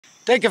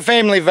Take a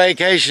family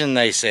vacation,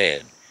 they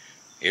said.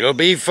 It'll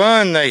be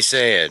fun, they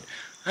said.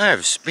 I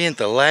have spent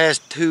the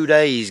last 2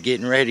 days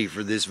getting ready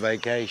for this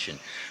vacation.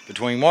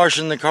 Between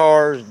washing the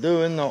cars,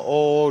 doing the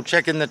oil,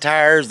 checking the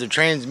tires, the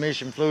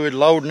transmission fluid,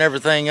 loading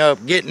everything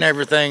up, getting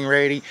everything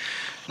ready.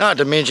 Not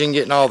to mention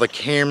getting all the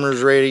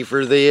cameras ready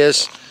for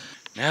this.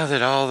 Now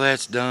that all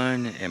that's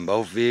done and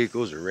both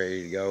vehicles are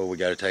ready to go, we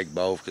got to take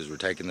both because we're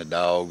taking the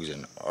dogs,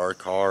 and our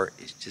car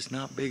is just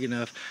not big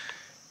enough.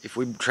 If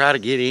we try to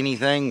get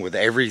anything with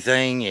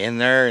everything in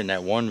there in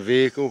that one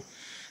vehicle,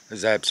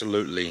 there's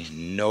absolutely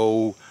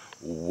no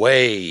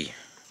way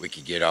we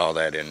could get all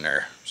that in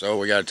there. So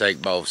we got to take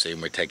both, see,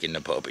 and we're taking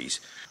the puppies.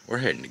 We're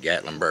heading to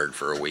Gatlinburg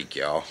for a week,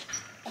 y'all.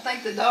 I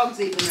think the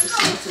dogs even are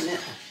sensing it.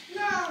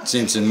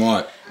 Sensing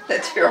what?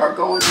 That you are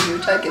going and you're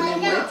taking them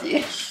with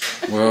you.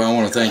 Well, I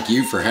want to thank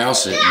you for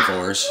house sitting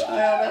for us.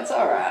 Well, that's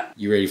all right.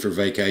 You ready for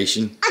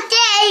vacation?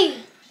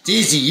 Okay.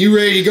 Dizzy, you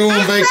ready to go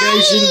on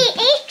vacation?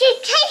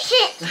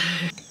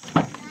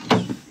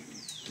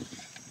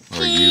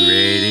 Are you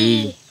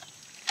ready?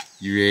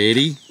 You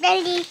ready?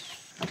 Ready.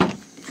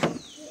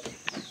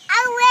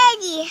 I'm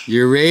ready.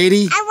 You're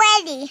ready? I'm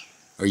ready.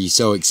 Are you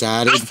so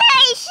excited? I'm so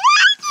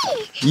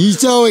excited. You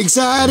so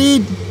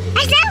excited?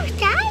 I'm so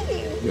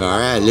excited. All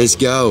right, let's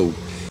go.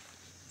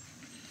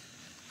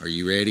 Are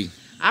you ready?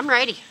 I'm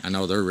ready. I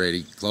know they're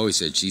ready. Chloe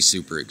said she's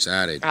super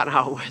excited. I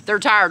know. They're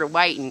tired of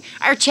waiting.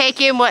 Our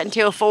check-in wasn't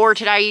until 4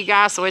 today, you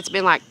guys, so it's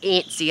been like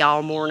antsy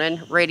all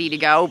morning, ready to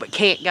go, but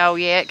can't go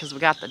yet because we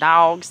got the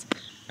dogs.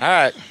 All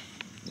right,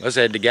 let's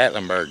head to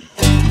Gatlinburg.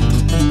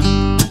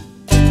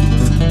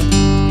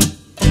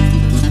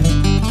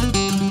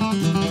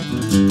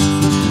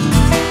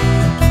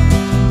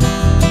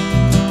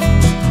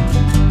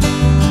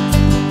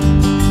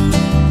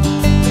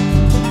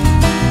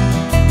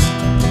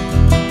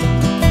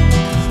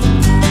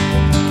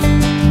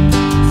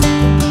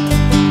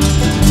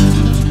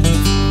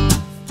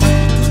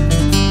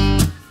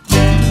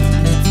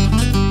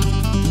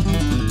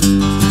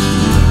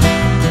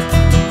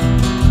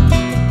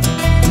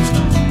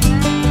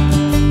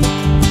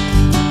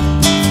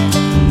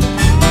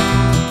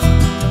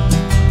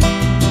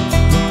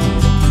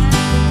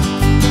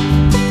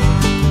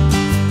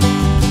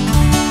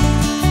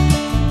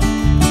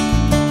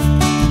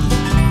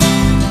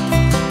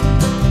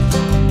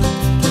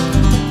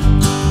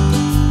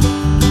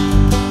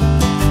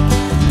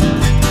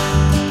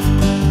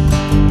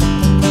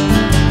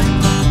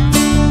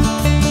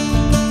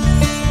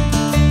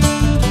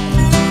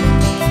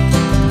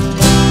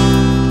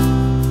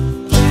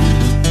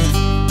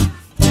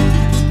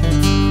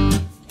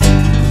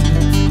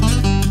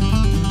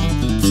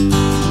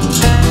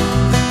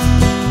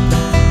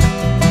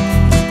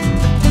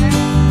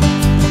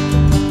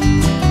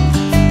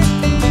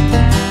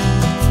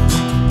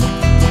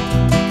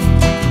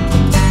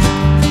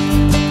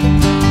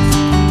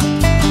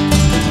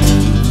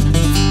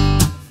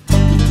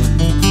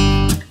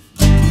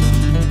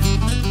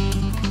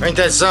 Ain't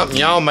that something?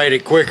 Y'all made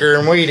it quicker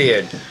than we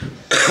did.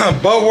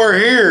 But we're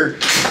here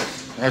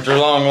after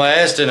long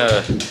last in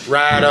a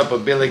ride up a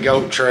Billy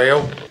Goat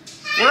trail.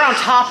 We're on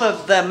top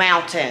of the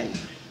mountain,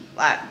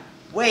 like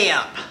way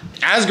up.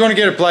 I was going to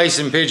get a place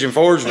in Pigeon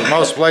Forge, but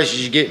most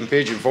places you get in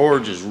Pigeon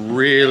Forge is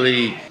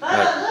really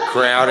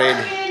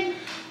crowded.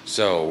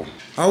 So,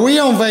 are we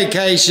on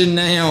vacation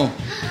now?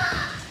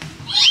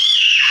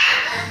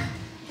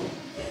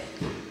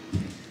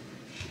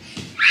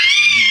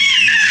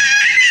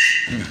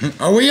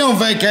 Are we on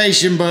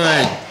vacation,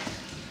 bud?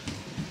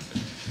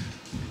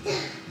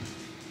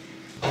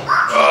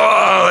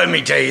 Oh, let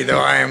me tell you though,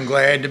 I am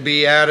glad to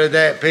be out of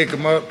that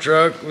pick-em-up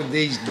truck with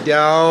these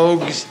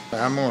dogs.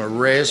 I'm gonna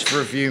rest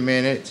for a few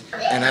minutes,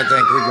 and I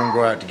think we're gonna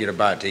go out to get a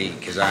bite to eat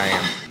because I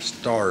am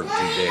starved to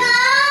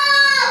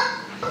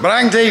death. But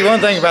I can tell you one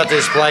thing about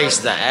this place: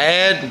 the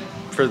ad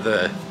for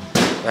the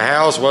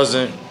house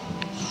wasn't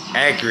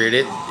accurate.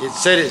 It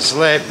said it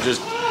slept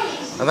just,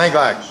 I think,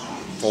 like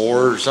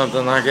 4 or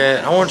something like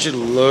that. I want you to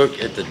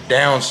look at the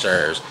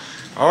downstairs.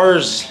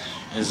 Ours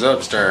is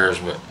upstairs,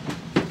 but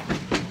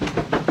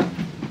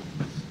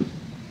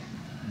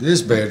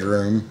this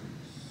bedroom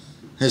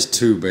has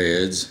 2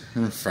 beds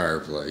and a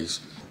fireplace.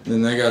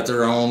 Then they got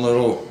their own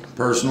little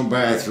personal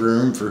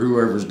bathroom for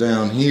whoever's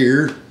down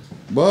here.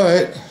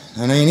 But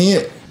that ain't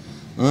it.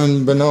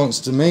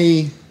 Unbeknownst to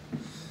me,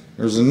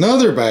 there's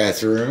another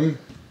bathroom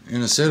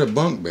and a set of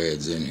bunk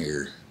beds in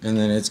here. And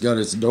then it's got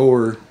its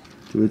door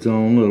to its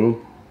own little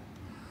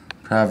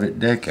private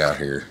deck out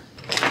here.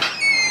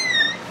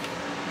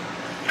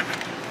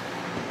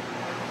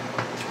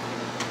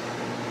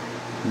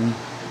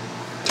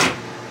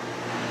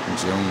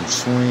 Its own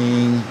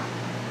swing.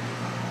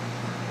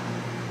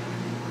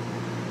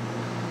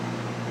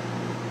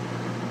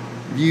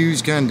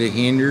 View's kind of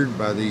hindered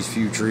by these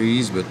few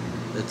trees, but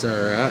that's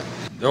alright.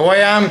 The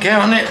way I'm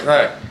counting it,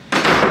 like,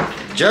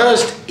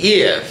 just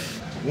if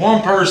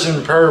one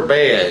person per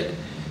bed,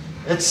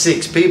 that's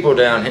 6 people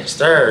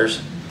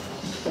downstairs.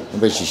 I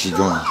bet you she's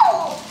going.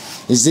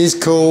 Is this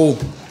cool?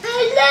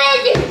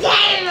 I love the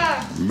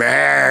camera.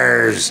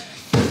 Bears.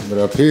 But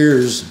up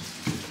here's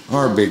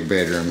Our big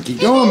bedroom.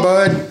 Keep going,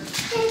 bud.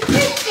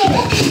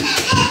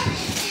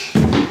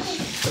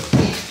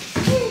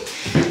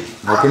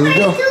 Open the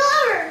door.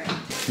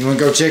 You want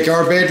to go check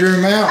our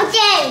bedroom out?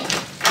 Okay.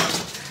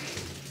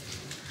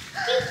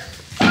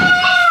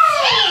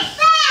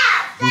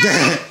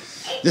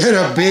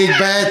 That a big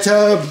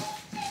bathtub.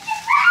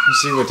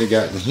 Let's see what they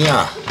got in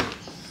here.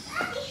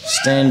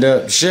 Stand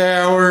up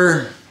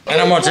shower. And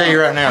I'm gonna tell you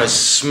right now, it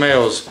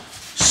smells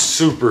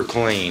super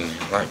clean.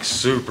 Like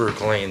super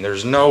clean.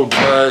 There's no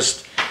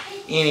dust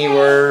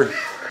anywhere.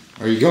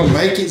 Are you gonna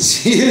make it,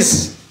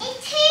 sis? A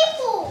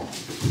table.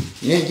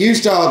 You ain't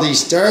used to all these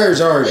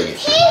stairs, are you?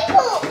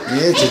 Table.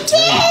 Yeah, it's a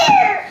table.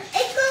 Deer.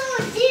 It's going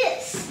with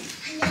this.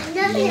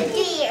 Another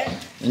deer.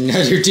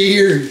 Another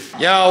deer.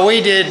 Y'all,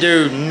 we did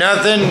do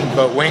nothing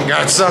but went and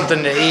got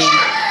something to eat.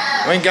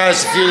 Went and got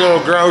us a few little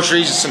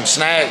groceries and some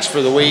snacks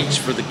for the weeks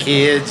for the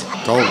kids.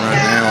 Colton right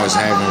now is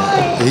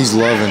he's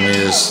loving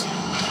this.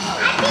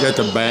 Got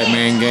the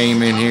Batman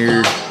game in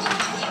here.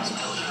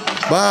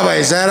 Bubba,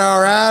 is that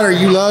all right? Are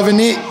you loving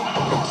it?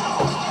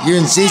 You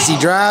and Sissy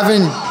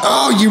driving?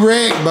 Oh, you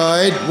wrecked,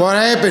 bud. What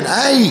happened?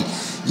 Hey,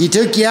 you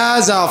took your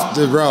eyes off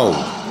the road.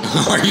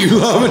 Are you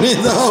loving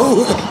it,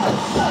 though?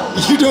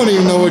 You don't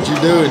even know what you're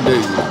doing, do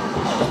you?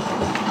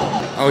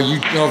 Oh, you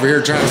over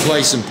here trying to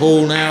play some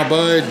pool now,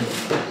 bud?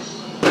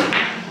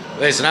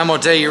 Listen, I'm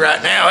gonna tell you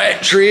right now,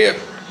 that trip,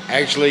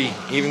 actually,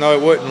 even though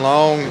it wasn't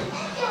long,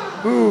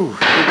 whew,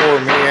 it wore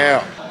me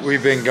out.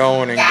 We've been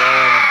going and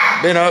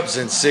going. Been up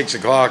since 6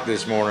 o'clock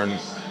this morning.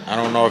 I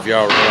don't know if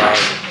y'all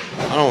realize,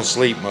 I don't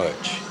sleep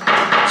much.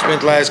 Spent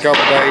the last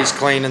couple days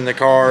cleaning the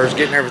cars,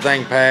 getting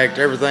everything packed,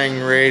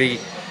 everything ready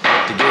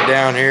to get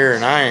down here,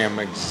 and I am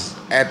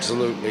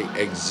absolutely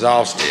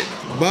exhausted.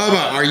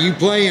 Bubba, are you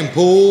playing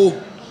pool?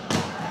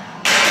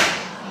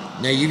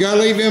 Now you gotta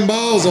leave them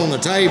balls on the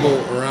table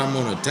or I'm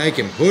gonna take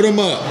and put them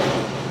up.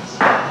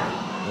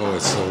 Oh,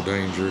 it's so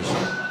dangerous.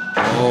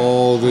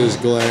 All this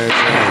glass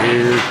out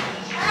here.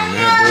 And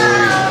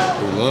that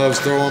boy who loves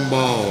throwing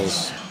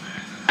balls.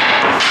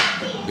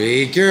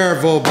 Be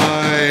careful,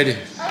 bud.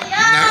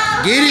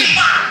 Now get it.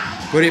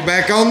 Put it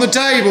back on the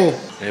table.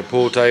 That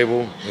pool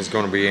table is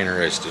gonna be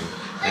interesting.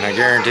 And I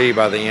guarantee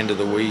by the end of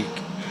the week,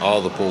 all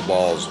the pool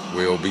balls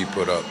will be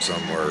put up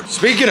somewhere.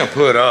 Speaking of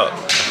put up,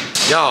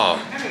 y'all,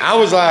 I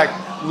was like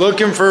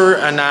looking for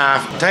a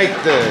knife, take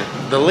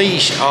the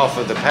leash off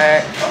of the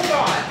pack,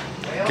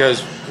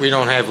 because we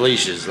don't have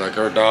leashes. Like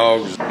our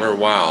dogs, they're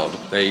wild.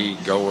 They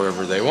go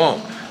wherever they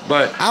want.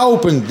 But I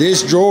opened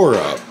this drawer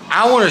up.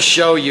 I want to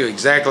show you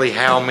exactly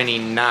how many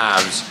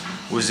knives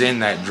was in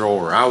that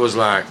drawer. I was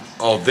like,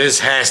 oh, this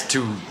has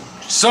to,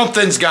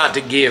 something's got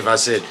to give. I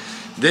said,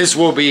 this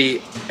will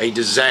be a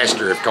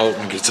disaster if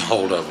Colton gets a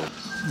hold of them.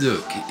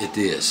 Look at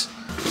this.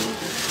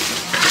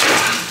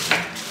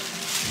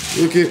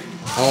 Look at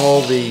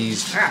all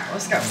these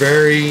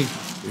very,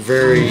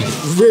 very,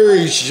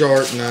 very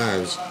sharp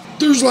knives.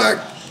 There's like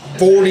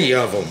 40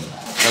 of them.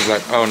 I was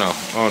like, oh no,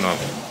 oh no.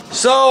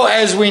 So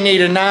as we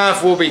need a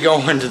knife, we'll be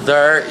going to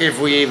there. If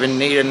we even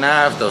need a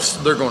knife,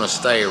 they're gonna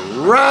stay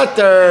right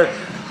there,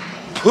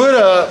 put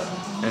up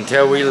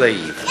until we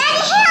leave.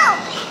 Daddy, help!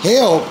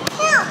 Help?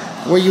 Help!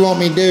 What do you want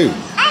me to do?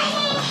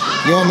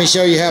 You want me to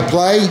show you how to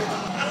play? I need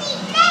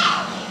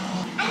that.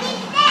 I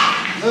need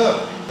that.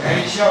 Look,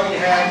 Daddy show you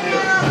how to do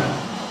it.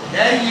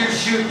 Daddy used to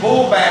shoot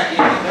pull back in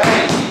the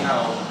day, you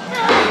know. I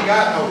ain't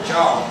got no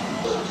chalk.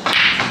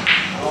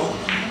 Oh.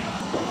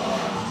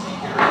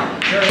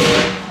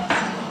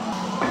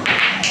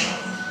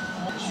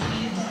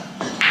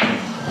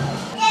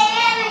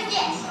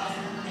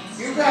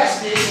 You got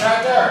stick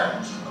right there.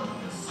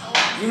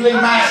 You leave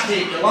my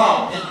stick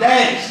alone. It's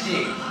Daddy's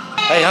stick.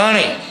 Hey,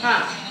 honey.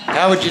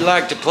 How would you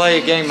like to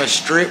play a game of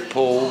strip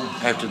pool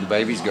after the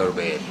babies go to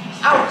bed?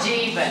 Oh,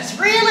 Jeebus.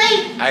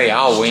 Really? Hey,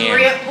 I'll win.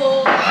 Strip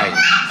pool? Hey,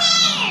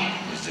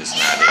 it's just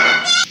an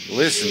idea.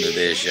 Listen to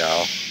this,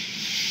 y'all.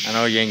 I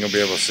know you ain't gonna be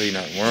able to see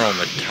nothing. We're on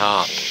the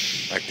top,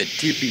 like the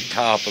tippy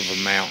top of a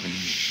mountain.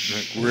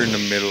 We're in the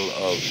middle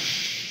of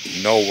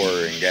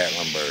nowhere in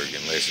Gatlinburg,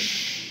 and listen.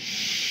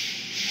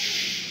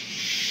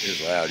 It's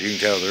loud. You can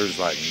tell there's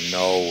like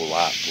no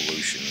light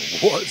pollution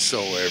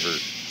whatsoever.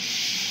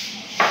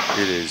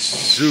 It is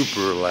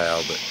super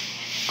loud, but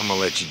I'm gonna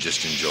let you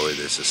just enjoy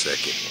this a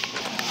second.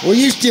 What are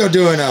you still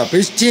doing up?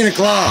 It's 10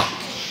 o'clock.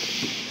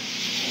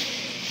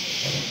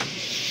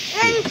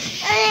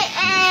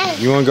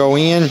 You wanna go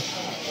in?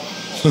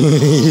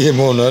 You didn't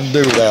want nothing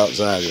to do with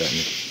outside right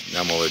now.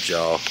 I'm gonna let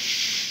y'all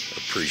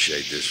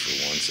appreciate this for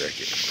 1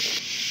 second.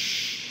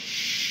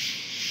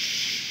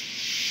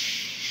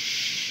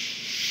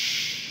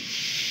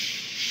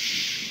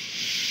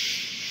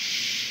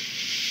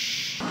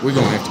 We're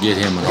gonna have to get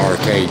him an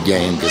arcade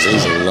game because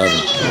he's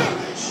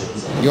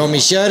 11. You want me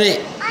to shut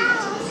it?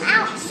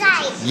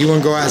 Outside. You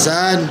wanna go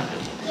outside?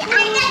 Yeah,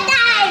 I'm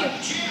outside.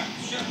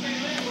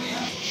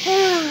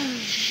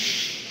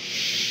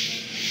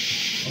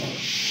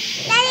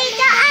 Daddy,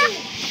 go up.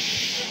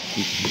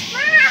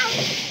 Wow.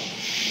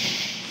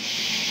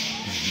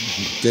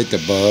 Get the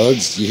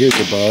bugs. You hear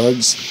the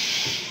bugs?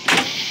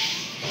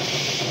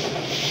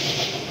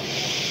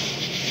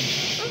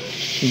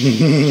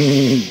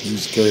 You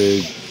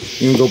scared.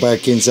 You can go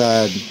back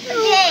inside.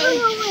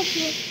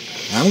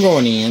 I'm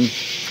going in.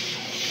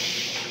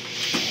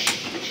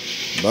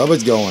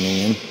 Bubba's going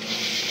in.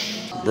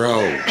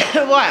 Bro.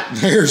 What?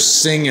 They're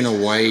singing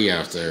away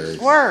out there.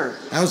 Where?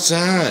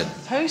 Outside.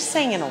 Who's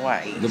singing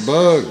away? The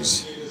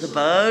bugs. The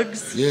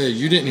bugs? Yeah,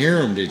 you didn't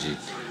hear them, did you?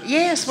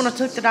 Yes, when I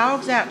took the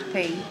dogs out to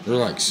pee. They're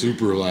like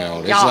super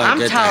loud. It's Y'all, like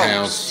I'm at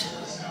toast. the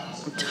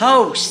house. I'm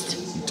toast.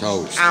 I'm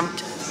toast. I'm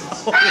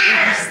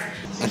toast.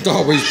 I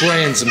thought we was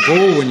playing some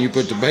pool when you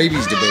put the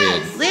babies to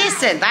bed.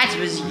 Listen, that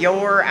was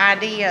your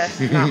idea,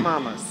 not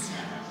Mama's.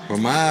 Well,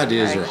 my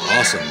ideas are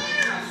awesome.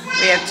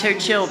 We have 2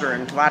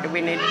 children. Why do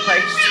we need to play?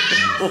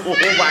 Oh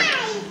my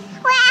God.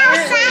 We're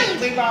outside.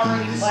 We've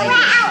already We're played.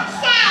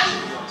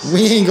 outside.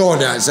 We ain't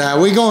going outside.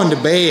 We going to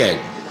bed.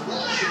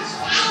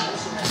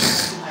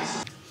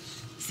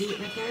 See it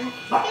right there?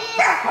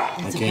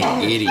 I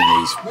can't get him.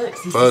 He's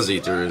fuzzy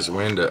through his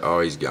window.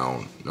 Oh, he's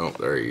gone. Nope,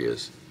 there he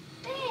is.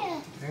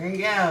 There he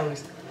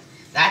goes.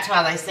 That's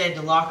why they said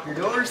to lock your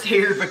doors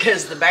here,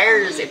 because the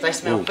bears, if they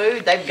smell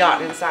food, they've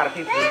gotten inside of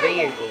people's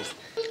vehicles.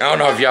 I don't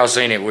know if y'all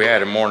seen it. We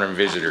had a morning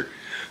visitor.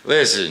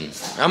 Listen,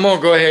 I'm going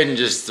to go ahead and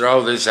just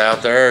throw this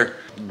out there.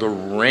 The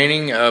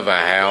renting of a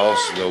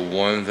house, the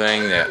one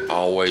thing that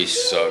always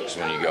sucks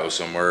when you go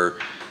somewhere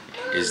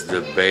is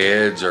the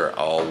beds are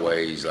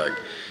always like,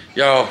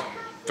 y'all,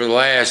 for the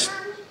last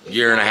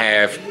year and a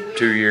half,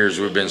 2 years,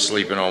 we've been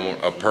sleeping on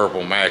a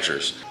purple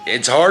mattress.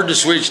 It's hard to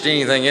switch to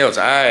anything else.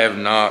 I have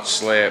not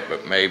slept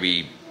but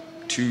maybe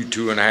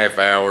 2.5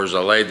 hours. I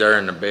laid there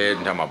in the bed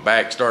until my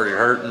back started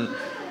hurting.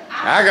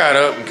 I got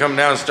up and come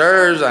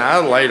downstairs and I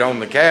laid on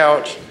the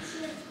couch,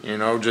 you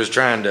know, just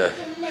trying to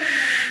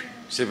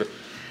see if it.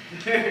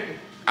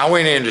 I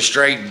went into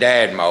straight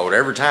dad mode.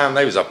 Every time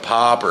there was a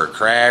pop or a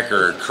crack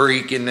or a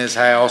creak in this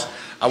house,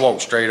 I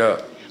walked straight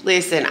up.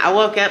 Listen, I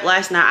woke up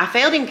last night. I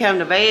felt him come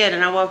to bed,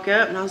 and I woke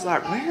up, and I was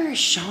like, where is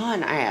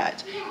Sean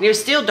at? And it was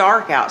still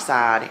dark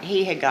outside.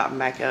 He had gotten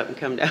back up and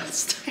come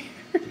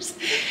downstairs.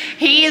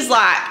 He is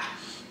like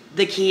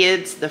the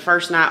kids, the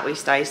first night we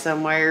stay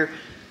somewhere,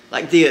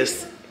 like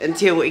this,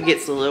 until it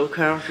gets a little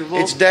comfortable.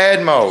 It's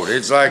dad mode.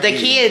 It's like the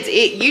kids,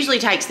 it usually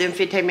takes them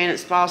 15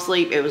 minutes to fall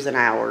asleep. It was an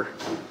hour.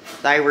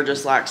 They were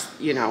just like,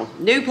 you know,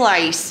 new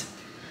place.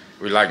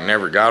 We like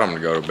never got them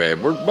to go to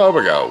bed. Where'd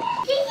Bubba go?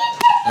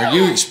 Are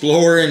you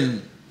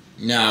exploring?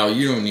 No,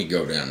 you don't need to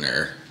go down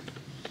there.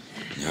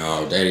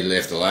 No, Daddy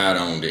left the light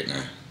on, didn't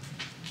I?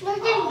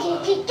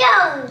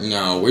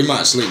 No, we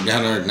might sleep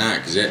down there tonight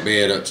because that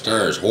bed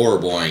upstairs is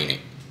horrible, ain't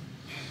it?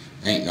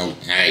 Ain't no,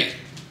 hey,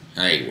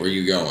 where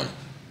you going?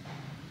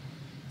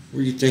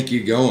 Where you think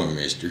you going,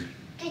 mister?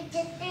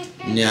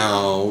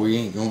 No, we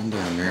ain't going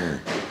down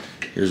there.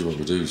 Here's what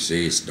we'll do.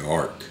 See, it's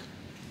dark.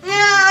 No.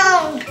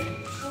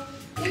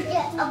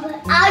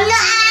 Oh,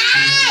 no.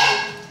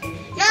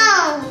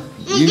 No.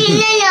 No.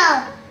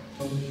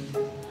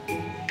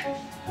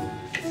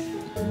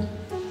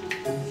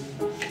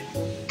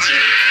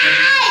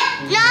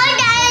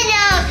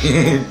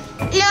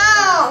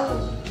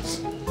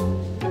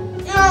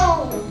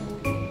 No.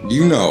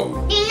 You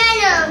know.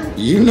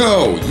 You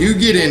know. You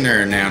get in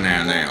there now.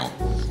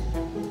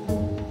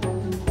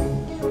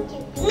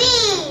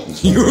 Mean.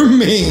 You're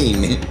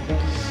mean.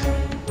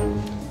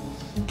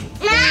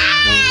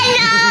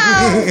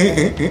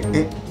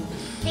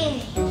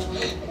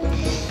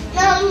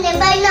 No.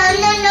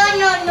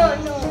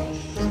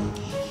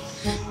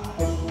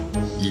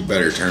 You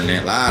better turn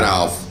that light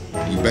off.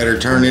 You better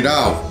turn it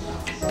off.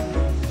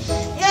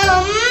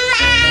 No,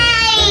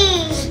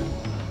 mine.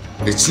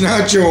 It's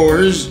not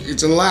yours.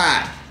 It's a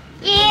light.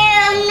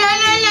 Yeah,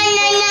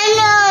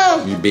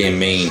 no. You're being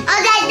mean. Oh,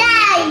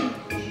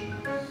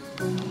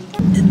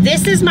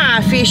 This is my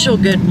official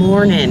good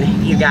morning,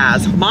 you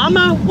guys.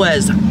 Mama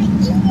was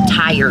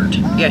tired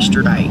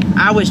yesterday.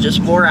 I was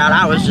just wore out.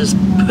 I was just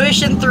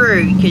pushing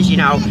through because, you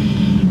know,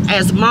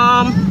 as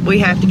mom, we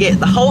have to get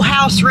the whole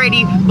house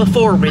ready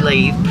before we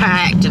leave,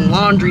 packed and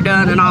laundry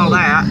done and all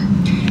that.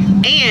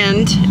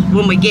 And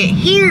when we get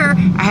here,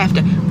 I have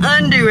to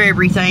undo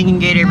everything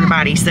and get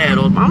everybody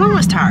settled. Mama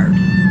was tired.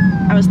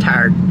 I was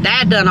tired.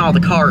 Dad done all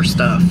the car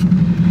stuff.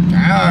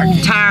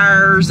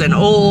 Tires and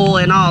oil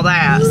and all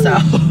that, so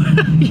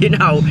you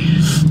know.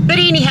 But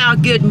anyhow,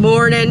 good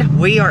morning.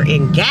 We are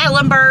in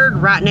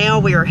Gatlinburg right now.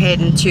 We are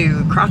heading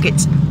to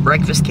Crockett's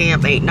breakfast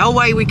camp. Ain't no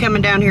way we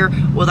coming down here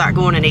without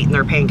going and eating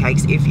their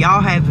pancakes. If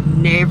y'all have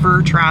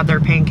never tried their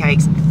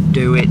pancakes,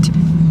 do it.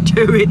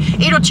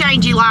 It'll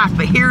change your life.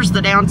 But here's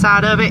the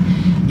downside of it: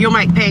 you'll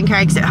make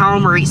pancakes at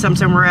home or eat some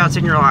somewhere else,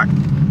 and you're like,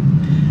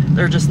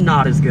 they're just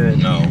not as good.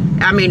 No.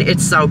 I mean,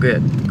 it's so good.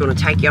 I'm gonna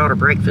take y'all to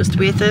breakfast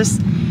with us.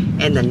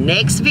 And the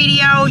next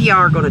video, y'all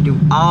are gonna do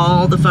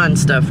all the fun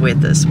stuff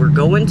with us. We're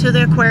going to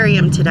the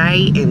aquarium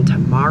today, and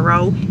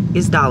tomorrow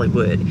is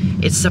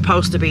Dollywood. It's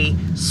supposed to be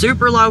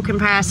super low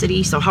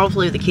capacity, so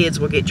hopefully the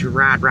kids will get to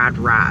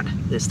ride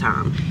this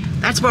time.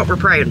 That's what we're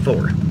praying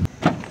for.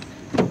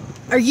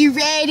 Are you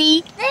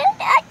ready?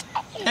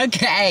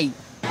 Okay.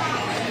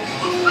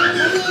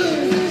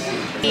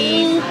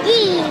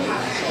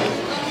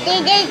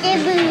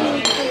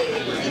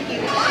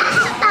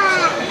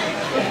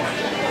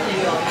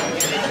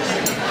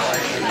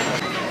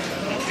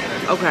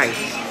 Okay.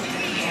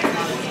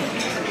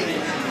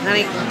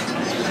 Honey.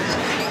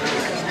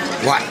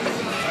 What?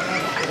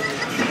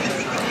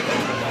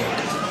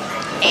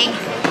 Egg.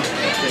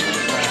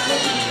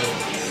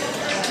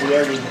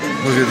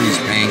 Look at these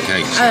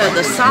pancakes. Oh,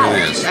 the salt.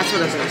 Look at this. That's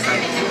what I was going to say.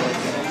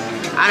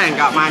 I done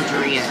got mine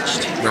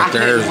drenched. Right I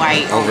there, couldn't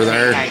wait on over the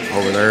there, pancake.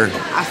 over there.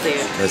 I see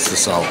it. That's the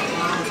salt.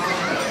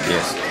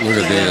 Yes. Look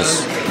at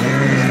this.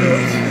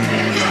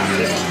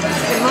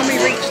 Can Mommy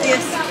reach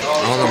this? I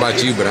don't know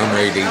about you, but I'm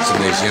ready to eat some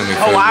of this yummy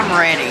food. Oh, I'm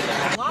ready.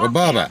 Well,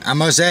 Bubba, I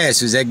must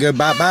ask, was that good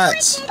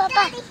bites?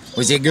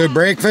 Was it good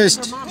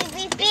breakfast?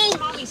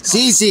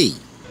 Cece.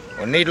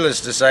 Well, needless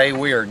to say,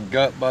 we are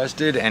gut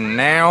busted, and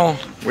now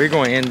we're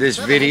going to end this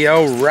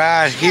video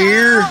right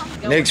here.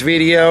 Next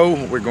video,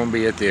 we're going to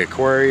be at the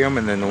aquarium,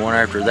 and then the one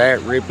after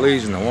that,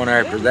 Ripley's, and the one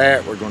after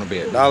that, we're going to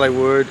be at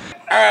Dollywood.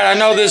 All right, I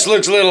know this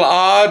looks a little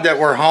odd that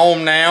we're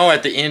home now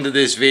at the end of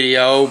this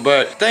video,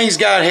 but things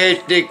got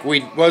hectic.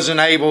 We wasn't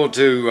able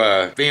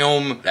to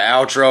film the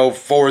outro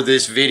for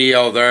this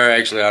video there.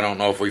 Actually, I don't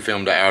know if we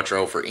filmed the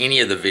outro for any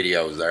of the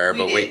videos there,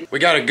 but we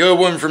got a good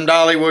one from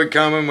Dollywood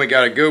coming. We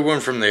got a good one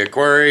from the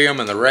aquarium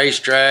and the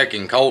racetrack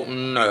and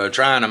Colton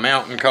trying a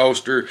mountain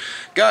coaster.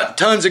 Got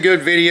tons of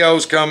good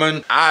videos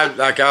coming. I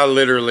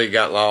literally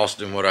got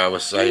lost in what I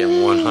was saying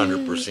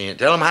 100%.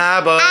 Tell them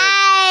hi, bud.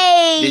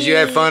 Did you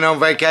have fun on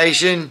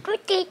vacation?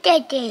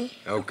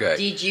 Okay.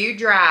 Did you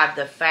drive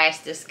the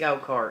fastest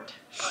go-kart?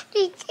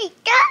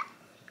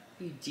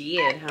 You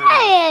did,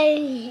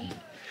 huh?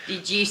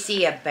 Did you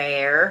see a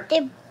bear?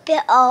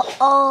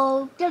 Well,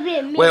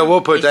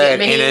 we'll put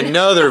that in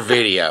another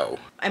video.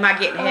 Am I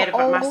getting ahead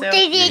of myself?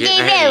 You're getting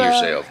ahead of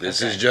yourself.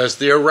 This is just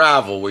the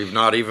arrival. We've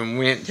not even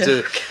went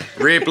to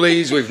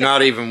Ripley's. We've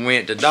not even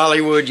went to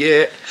Dollywood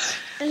yet.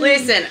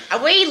 Listen,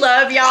 we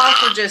love y'all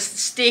for just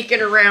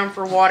sticking around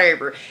for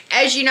whatever.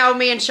 As you know,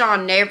 me and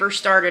Sean never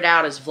started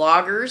out as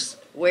vloggers.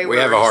 We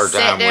have a hard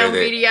time sit-down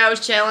with it.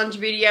 videos, challenge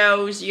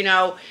videos, you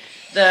know.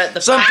 The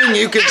Something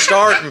you can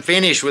start and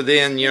finish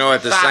within, you know,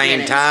 at the 5 same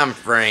minutes. time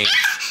frame.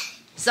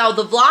 So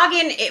the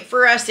vlogging,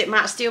 for us, it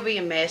might still be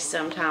a mess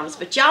sometimes.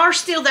 But y'all are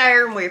still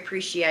there, and we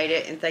appreciate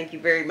it. And thank you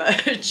very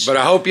much. But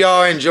I hope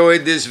y'all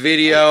enjoyed this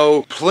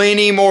video.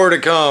 Plenty more to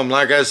come.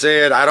 Like I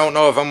said, I don't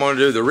know if I'm going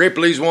to do the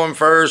Ripley's one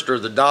first or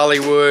the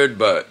Dollywood,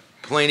 but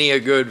plenty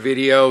of good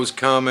videos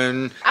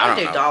coming. I'll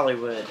do don't know.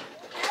 Dollywood.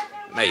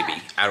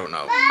 Maybe. I don't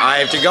know. I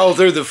have to go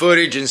through the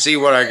footage and see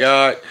what I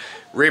got.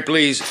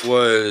 Ripley's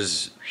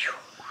was...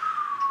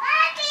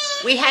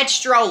 We had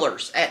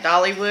strollers at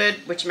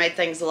Dollywood, which made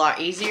things a lot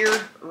easier.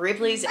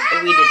 Ripley's,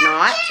 we did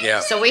not.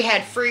 Yeah. So we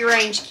had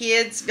free-range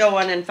kids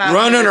going and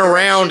running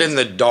around in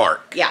the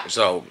dark. Yeah.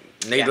 So,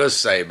 needless to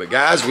say. But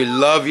guys, we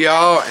love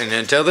y'all. And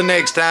until the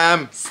next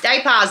time, stay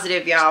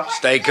positive, y'all.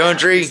 stay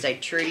country. Stay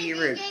true to your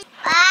roots.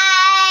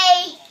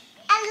 Bye.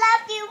 I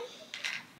love you.